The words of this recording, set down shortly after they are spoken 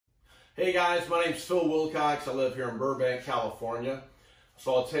Hey guys, my name's Phil Wilcox. I live here in Burbank, California.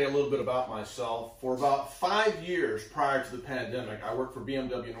 So I'll tell you a little bit about myself. For about 5 years prior to the pandemic, I worked for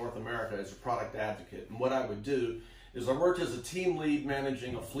BMW North America as a product advocate. And what I would do is I worked as a team lead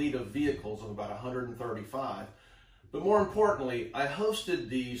managing a fleet of vehicles of about 135. But more importantly, I hosted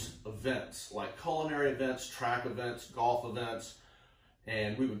these events like culinary events, track events, golf events,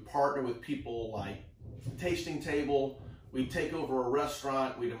 and we would partner with people like Tasting Table. We'd take over a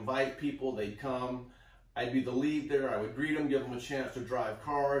restaurant, we'd invite people, they'd come. I'd be the lead there, I would greet them, give them a chance to drive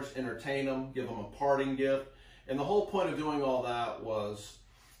cars, entertain them, give them a parting gift. And the whole point of doing all that was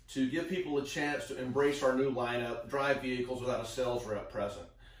to give people a chance to embrace our new lineup, drive vehicles without a sales rep present.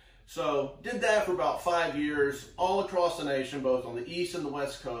 So did that for about 5 years, all across the nation, both on the East and the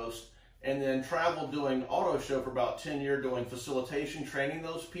West Coast, and then traveled doing auto show for about 10 years, doing facilitation, training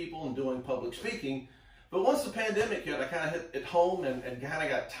those people and doing public speaking. But once the pandemic hit, I kind of hit at home and kind of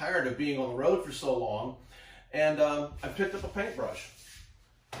got tired of being on the road for so long. And I picked up a paintbrush.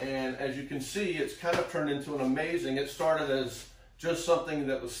 And as you can see, it's kind of turned into an amazing, it started as just something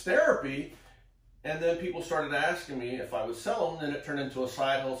that was therapy. And then people started asking me if I would sell them. Then it turned into a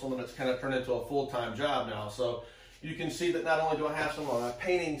side hustle, and it's kind of turned into a full-time job now. So you can see that not only do I have some of my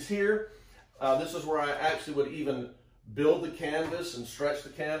paintings here, this is where I actually would even build the canvas and stretch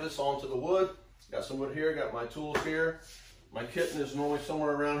the canvas onto the wood. Got some wood here, got my tools here. My kitten is normally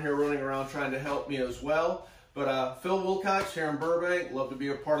somewhere around here running around trying to help me as well. But Phil Wilcox here in Burbank, love to be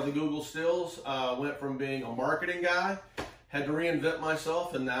a part of the Google Stills. Went from being a marketing guy, had to reinvent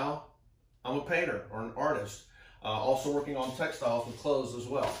myself, and now I'm a painter or an artist. Also working on textiles and clothes as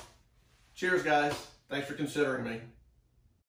well. Cheers guys, thanks for considering me.